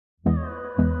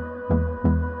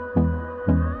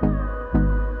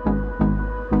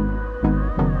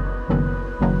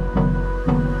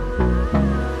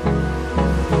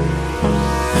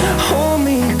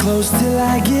close till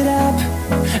I get up.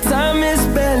 Time is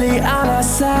barely on our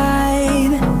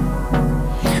side.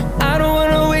 I don't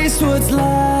wanna waste what's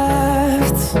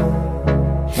left.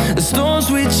 The storms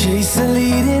we chase are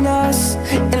leading us,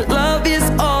 and love is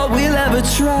all we'll ever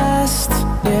trust.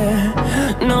 Yeah,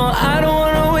 no, I don't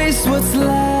wanna waste what's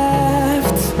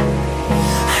left.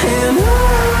 And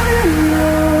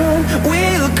on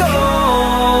we'll go,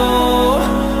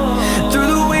 through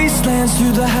the wastelands,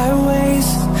 through the highways,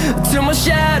 till my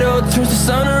shadow turns to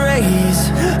sun rays.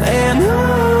 And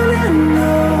on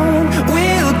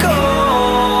we'll go,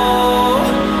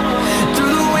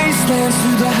 through the wastelands,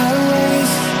 through the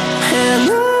highways, and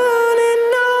on we'll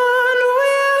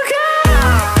go.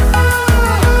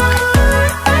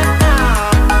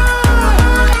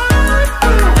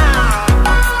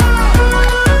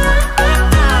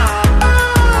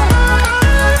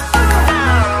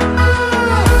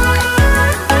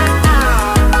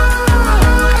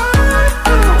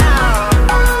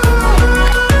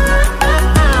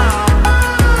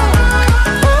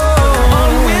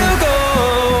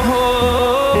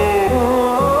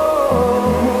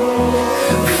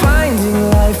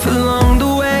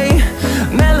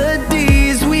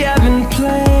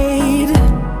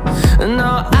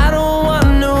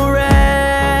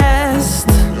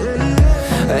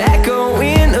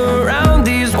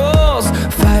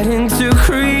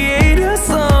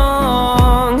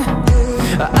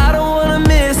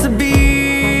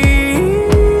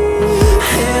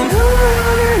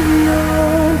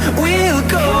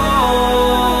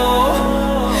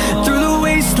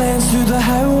 Through the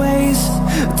highways,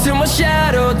 till my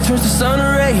shadow turns to sun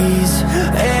rays.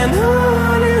 And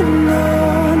on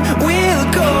we'll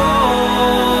go,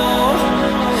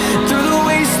 through the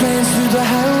wastelands, through the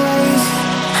highways,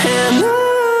 and on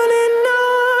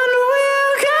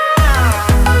we'll go.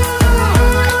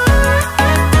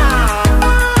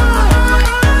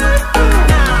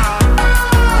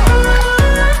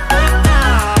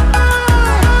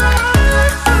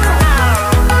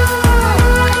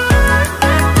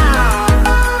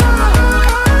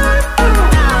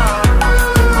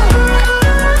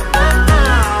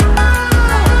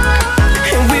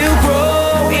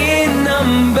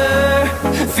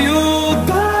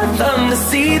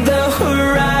 See the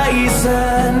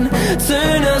horizon,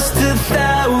 turn us to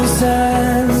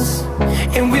thousands,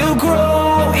 and we'll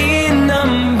grow in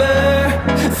number,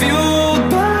 fueled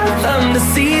by them. To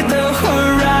see the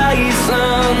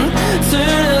horizon,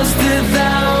 turn us to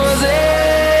thousands,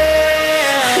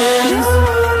 and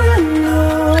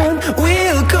on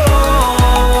we'll go,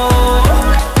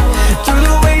 through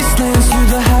the wastelands, through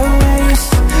the highways,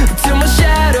 till my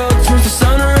shadow turns to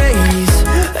sun rays.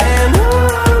 And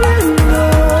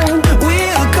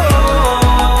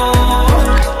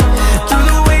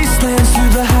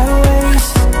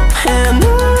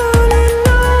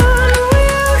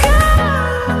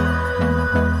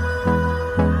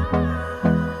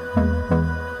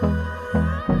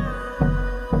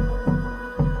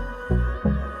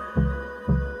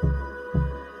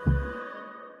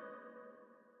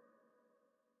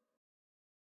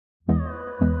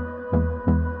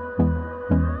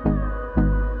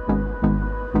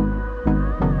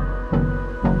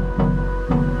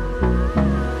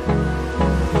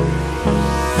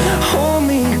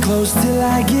close till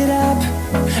I get up.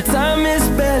 Time is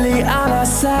barely on our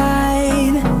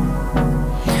side.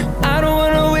 I don't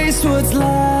wanna waste what's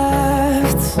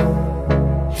left.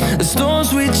 The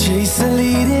storms we chase are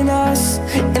leading us.